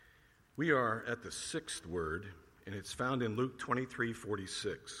We are at the sixth word, and it's found in Luke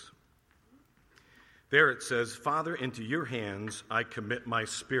 23:46. There it says, "Father, into your hands I commit my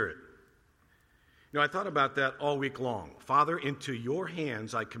spirit." You know, I thought about that all week long. Father, into your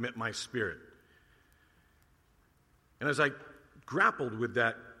hands I commit my spirit. And as I grappled with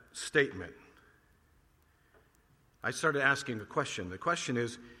that statement, I started asking a question. The question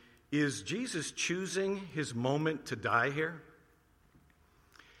is Jesus choosing his moment to die here?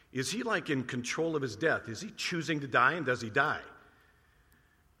 Is he like in control of his death? Is he choosing to die, and does he die?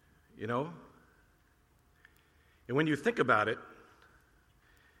 You know? And when you think about it,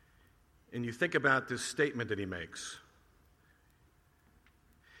 and you think about this statement that he makes,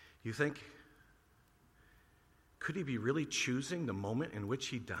 you think, could he be really choosing the moment in which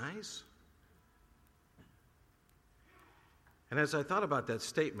he dies? And as I thought about that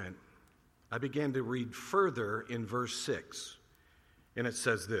statement, I began to read further in verse 6. And it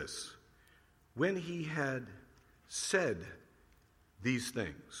says this: when he had said these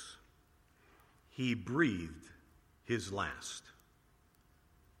things, he breathed his last.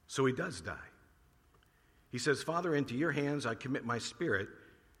 So he does die. He says, "Father, into your hands I commit my spirit,"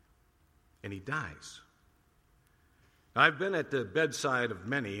 and he dies. Now, I've been at the bedside of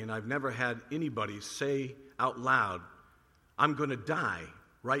many, and I've never had anybody say out loud, "I'm going to die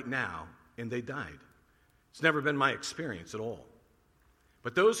right now," and they died. It's never been my experience at all.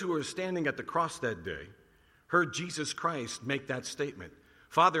 But those who were standing at the cross that day heard Jesus Christ make that statement.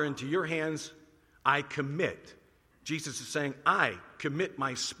 "Father, into your hands I commit." Jesus is saying, I commit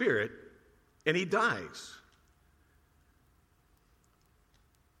my spirit, and he dies.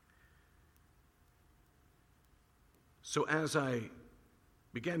 So as I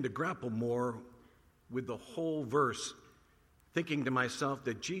began to grapple more with the whole verse, thinking to myself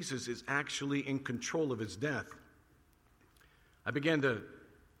that Jesus is actually in control of his death, I began to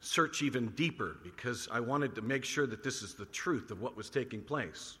search even deeper because I wanted to make sure that this is the truth of what was taking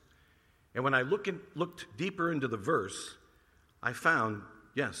place. And when I looked deeper into the verse, I found,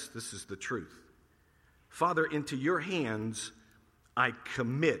 yes, this is the truth. "Father, into your hands I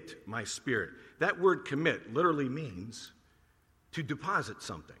commit my spirit." That word commit literally means to deposit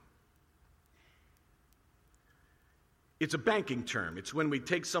something. It's a banking term. It's when we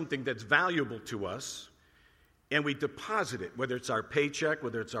take something that's valuable to us and we deposit it, whether it's our paycheck,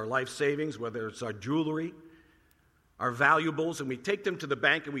 whether it's our life savings, whether it's our jewelry, our valuables, and we take them to the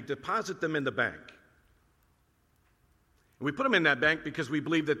bank and we deposit them in the bank. And we put them in that bank because we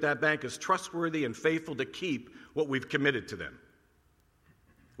believe that that bank is trustworthy and faithful to keep what we've committed to them.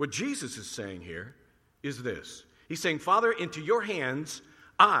 What Jesus is saying here is this. He's saying, "Father, into your hands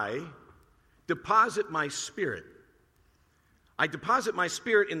I deposit my spirit. I deposit my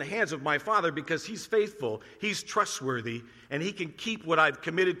spirit in the hands of my Father because he's faithful, he's trustworthy, and he can keep what I've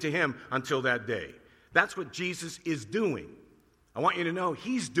committed to him until that day." That's what Jesus is doing. I want you to know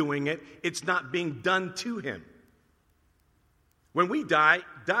he's doing it. It's not being done to him. When we die,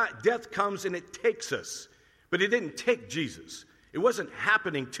 death comes and it takes us. But it didn't take Jesus. It wasn't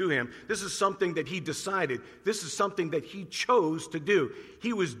happening to him. This is something that he decided. This is something that he chose to do.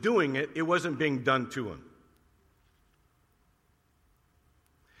 He was doing it. It wasn't being done to him.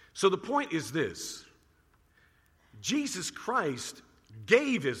 So the point is this: Jesus Christ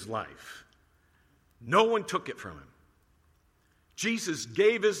gave his life. No one took it from him. Jesus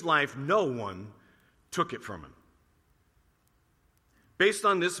gave his life. No one took it from him. Based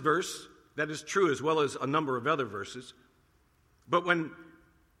on this verse, that is true as well as a number of other verses. But when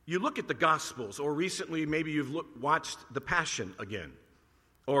you look at the Gospels, or recently maybe you've watched The Passion again,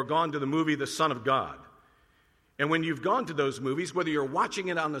 or gone to the movie The Son of God, and when you've gone to those movies, whether you're watching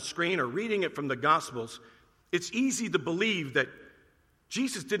it on the screen or reading it from the Gospels, it's easy to believe that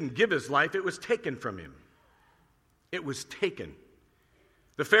Jesus didn't give his life, it was taken from him. It was taken.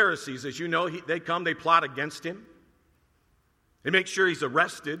 The Pharisees, as you know, they plot against him. They make sure he's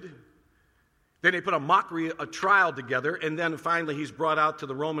arrested. Then they put a trial together, and then finally he's brought to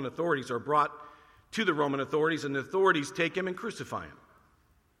the Roman authorities, and the authorities take him and crucify him.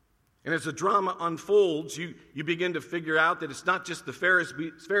 And as the drama unfolds, you begin to figure out that it's not just the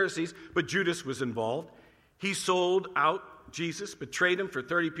Pharisees, but Judas was involved. He sold out Jesus, betrayed him for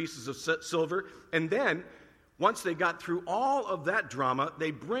 30 pieces of silver, and then, once they got through all of that drama,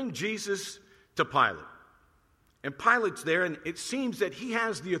 they bring Jesus to Pilate. And Pilate's there, and it seems that he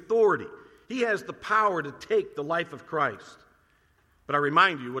has the authority. He has the power to take the life of Christ. But I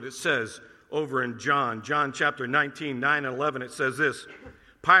remind you what it says over in John chapter 19, 9 and 11. It says this: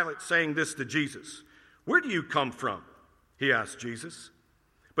 Pilate saying this to Jesus, "Where do you come from?" he asked Jesus.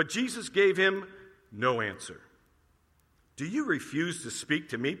 But Jesus gave him no answer. "Do you refuse to speak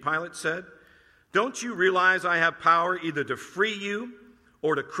to me?" Pilate said. "Don't you realize I have power either to free you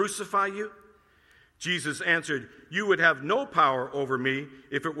or to crucify you?" Jesus answered, "You would have no power over me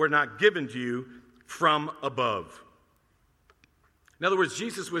if it were not given to you from above." In other words,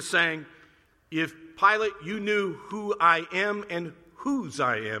 Jesus was saying, if Pilate, you knew who I am and whose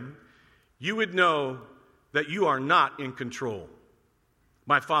I am, you would know that you are not in control.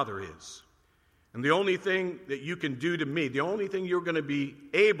 My Father is. And the only thing that you can do to me, the only thing you're going to be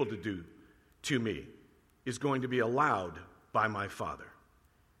able to do to me, is going to be allowed by my Father.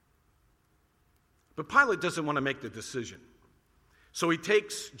 But Pilate doesn't want to make the decision. So he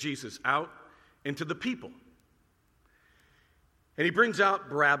takes Jesus out into the people. And he brings out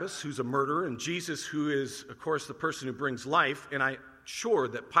Barabbas, who's a murderer, and Jesus, who is, of course, the person who brings life. And I'm sure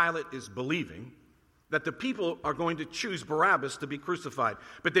that Pilate is believing that the people are going to choose Barabbas to be crucified.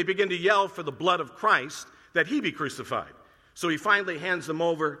 But they begin to yell for the blood of Christ, that he be crucified. So he finally hands them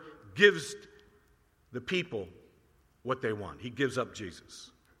over, gives the people what they want. He gives up Jesus.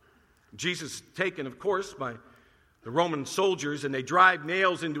 Jesus is taken, of course, by the Roman soldiers, and they drive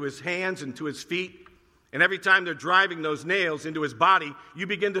nails into his hands and to his feet. And every time they're driving those nails into his body, you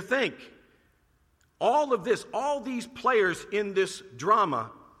begin to think, all of this, all these players in this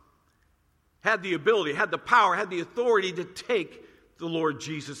drama had the ability, had the power, had the authority to take the Lord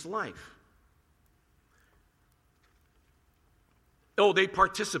Jesus' life. Oh, they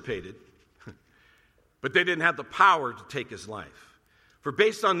participated, but they didn't have the power to take his life. For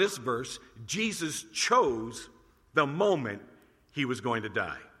based on this verse, Jesus chose the moment he was going to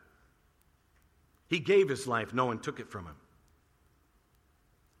die. He gave his life. No one took it from him.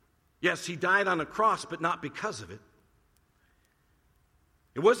 Yes, he died on a cross, but not because of it.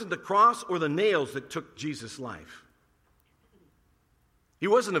 It wasn't the cross or the nails that took Jesus' life. He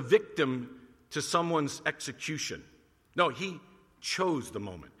wasn't a victim to someone's execution. No, he chose the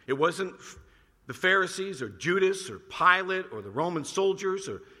moment. It wasn't the Pharisees or Judas or Pilate or the Roman soldiers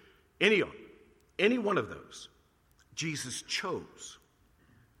or any one of those. Jesus chose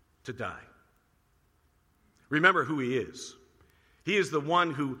to die. Remember who he is. He is the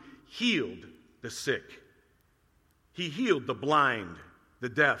one who healed the sick. He healed the blind, the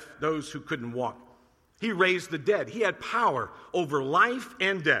deaf, those who couldn't walk. He raised the dead. He had power over life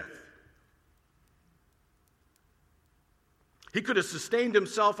and death. He could have sustained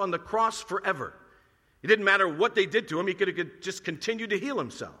himself on the cross forever. It didn't matter what they did to him. He could have just continued to heal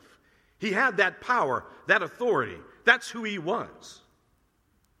himself. He had that power, that authority. That's who he was.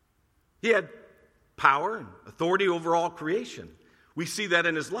 He had power and authority over all creation. We see that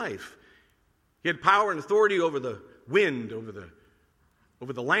in his life. He had power and authority over the wind, over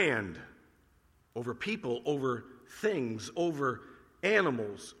the land, over people, over things, over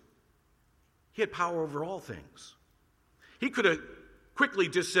animals. He had power over all things. He could have quickly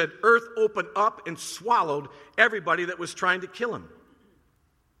just said, earth opened up and swallowed everybody that was trying to kill him.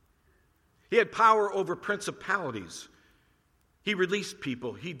 He had power over principalities. He released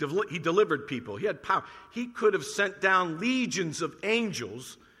people. He delivered people. He had power. He could have sent down legions of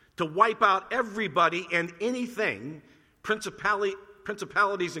angels to wipe out everybody and anything,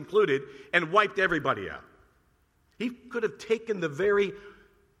 principalities included, and wiped everybody out. He could have taken the very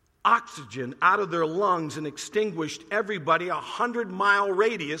oxygen out of their lungs and extinguished everybody 100-mile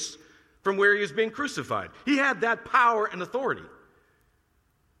radius from where he was being crucified. He had that power and authority.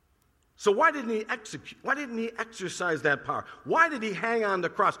 So why didn't he exercise that power? Why did he hang on the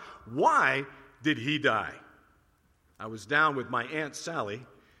cross? Why did he die? I was down with my Aunt Sally.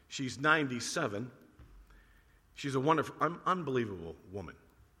 She's 97. She's a wonderful, unbelievable woman.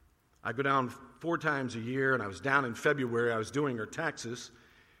 I go down 4 times a year, and I was down in February. I was doing her taxes,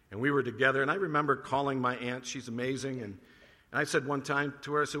 and we were together. And I remember calling my aunt. She's amazing. And I said one time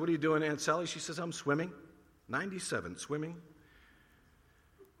to her, I said, "What are you doing, Aunt Sally?" She says, "I'm swimming." 97, swimming.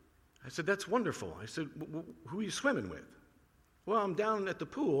 I said, "That's wonderful." I said, "Who are you swimming with?" "Well, I'm down at the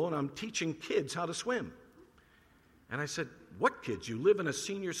pool, and I'm teaching kids how to swim." And I said, "What kids? You live in a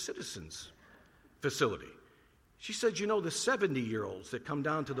senior citizens facility." She said, "You know, the 70-year-olds that come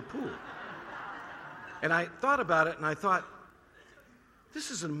down to the pool." And I thought about it, and I thought, this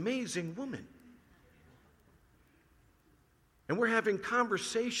is an amazing woman. And we're having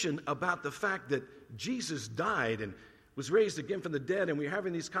conversation about the fact that Jesus died and was raised again from the dead, and we're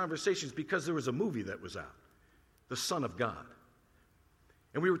having these conversations because there was a movie that was out, The Son of God.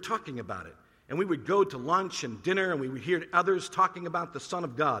 And we were talking about it. And we would go to lunch and dinner, and we would hear others talking about The Son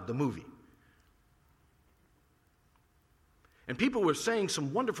of God, the movie. And people were saying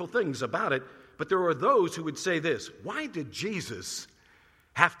some wonderful things about it, but there were those who would say this: why did Jesus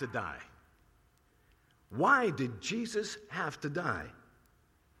have to die? Why did Jesus have to die?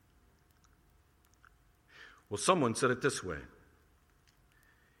 Well, someone said it this way.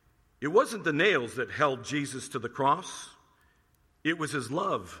 It wasn't the nails that held Jesus to the cross. It was his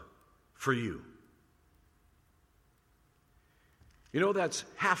love for you. You know, that's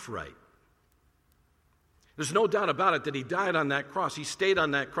half right. There's no doubt about it that he died on that cross. He stayed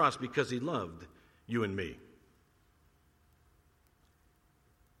on that cross because he loved you and me.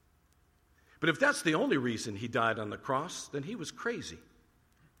 But if that's the only reason he died on the cross, then he was crazy.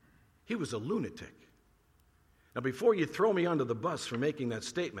 He was a lunatic. Now, before you throw me under the bus for making that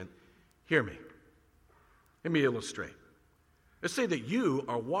statement, hear me. Let me illustrate. Let's say that you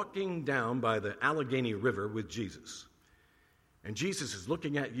are walking down by the Allegheny River with Jesus. And Jesus is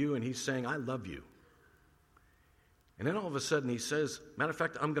looking at you and he's saying, I love you. And then all of a sudden he says, matter of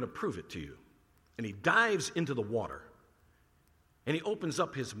fact, I'm going to prove it to you. And he dives into the water. And he opens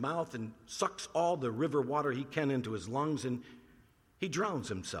up his mouth and sucks all the river water he can into his lungs, and he drowns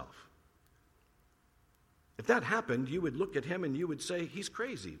himself. If that happened, you would look at him and you would say, he's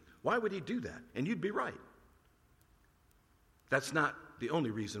crazy. Why would he do that? And you'd be right. That's not the only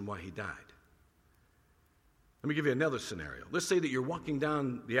reason why he died. Let me give you another scenario. Let's say that you're walking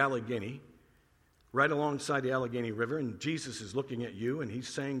down the Allegheny, right alongside the Allegheny River, and Jesus is looking at you and he's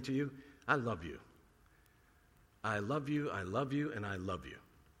saying to you, I love you. I love you, I love you, and I love you.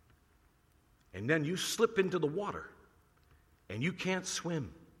 And then you slip into the water and you can't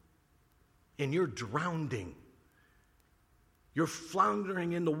swim and you're drowning. You're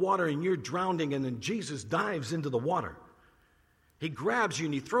floundering in the water and you're drowning, and then Jesus dives into the water. He grabs you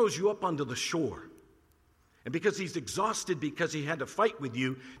and he throws you up onto the shore. And because he's exhausted because he had to fight with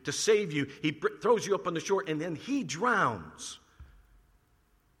you to save you, he throws you up on the shore and then he drowns.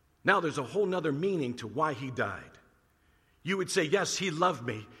 Now there's a whole nother meaning to why he died. You would say, yes, he loved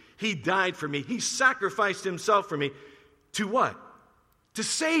me. He died for me. He sacrificed himself for me. To what? To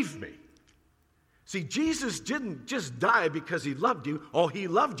save me. See, Jesus didn't just die because he loved you. Oh, he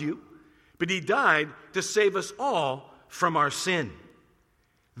loved you. But he died to save us all from our sin.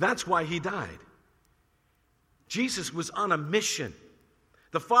 That's why he died. Jesus was on a mission.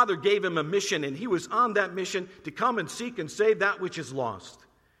 The Father gave him a mission, and he was on that mission to come and seek and save that which is lost.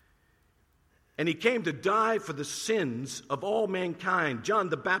 And he came to die for the sins of all mankind. John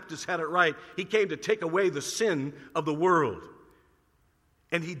the Baptist had it right. He came to take away the sin of the world.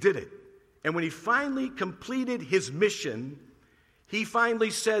 And he did it. And when he finally completed his mission, he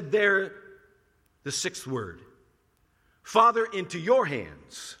finally said there the sixth word. Father, into your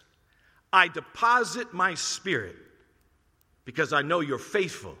hands I deposit my spirit, because I know you're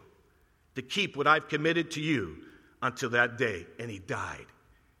faithful to keep what I've committed to you until that day. And he died.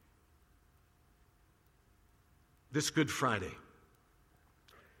 This Good Friday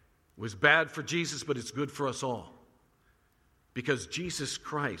was bad for Jesus, but it's good for us all. Because Jesus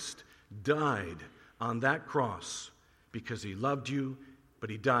Christ died on that cross because he loved you, but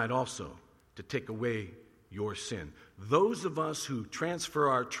he died also to take away your sin. Those of us who transfer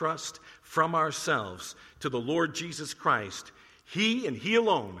our trust from ourselves to the Lord Jesus Christ, he and he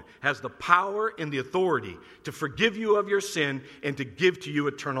alone has the power and the authority to forgive you of your sin and to give to you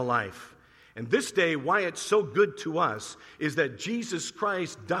eternal life. And this day, why it's so good to us is that Jesus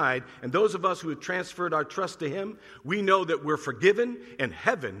Christ died, and those of us who have transferred our trust to him, we know that we're forgiven and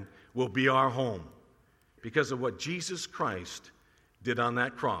heaven will be our home because of what Jesus Christ did on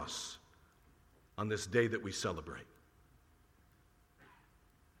that cross on this day that we celebrate.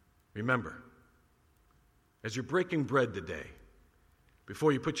 Remember, as you're breaking bread today,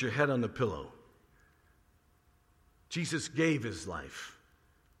 before you put your head on the pillow, Jesus gave his life.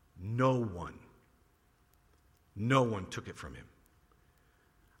 No one took it from him.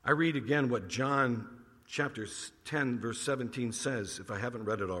 I read again what John chapter 10, verse 17 says, if I haven't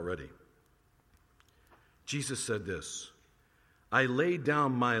read it already. Jesus said this, I lay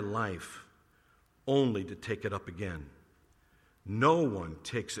down my life only to take it up again. No one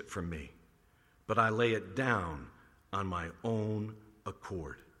takes it from me, but I lay it down on my own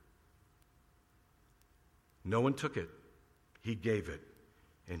accord. No one took it. He gave it.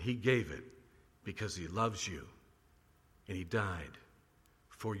 And he gave it because he loves you. And he died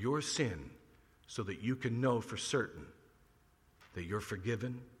for your sin so that you can know for certain that you're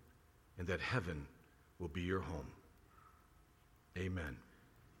forgiven and that heaven will be your home. Amen.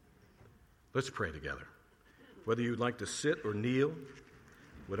 Let's pray together. Whether you'd like to sit or kneel,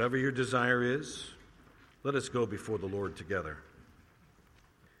 whatever your desire is, let us go before the Lord together.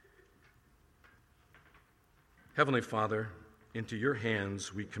 Heavenly Father, into your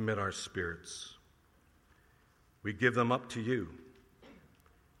hands we commit our spirits. We give them up to you.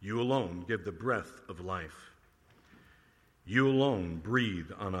 You alone give the breath of life. You alone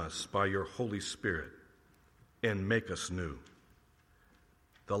breathe on us by your Holy Spirit and make us new.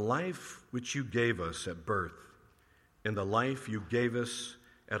 The life which you gave us at birth and the life you gave us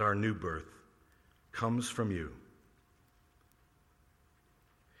at our new birth comes from you.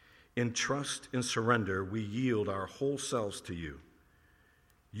 In trust and surrender, we yield our whole selves to you.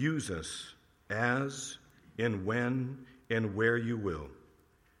 Use us as and when and where you will.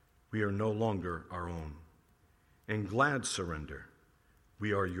 We are no longer our own. In glad surrender,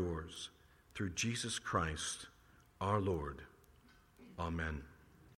 we are yours. Through Jesus Christ, our Lord. Amen.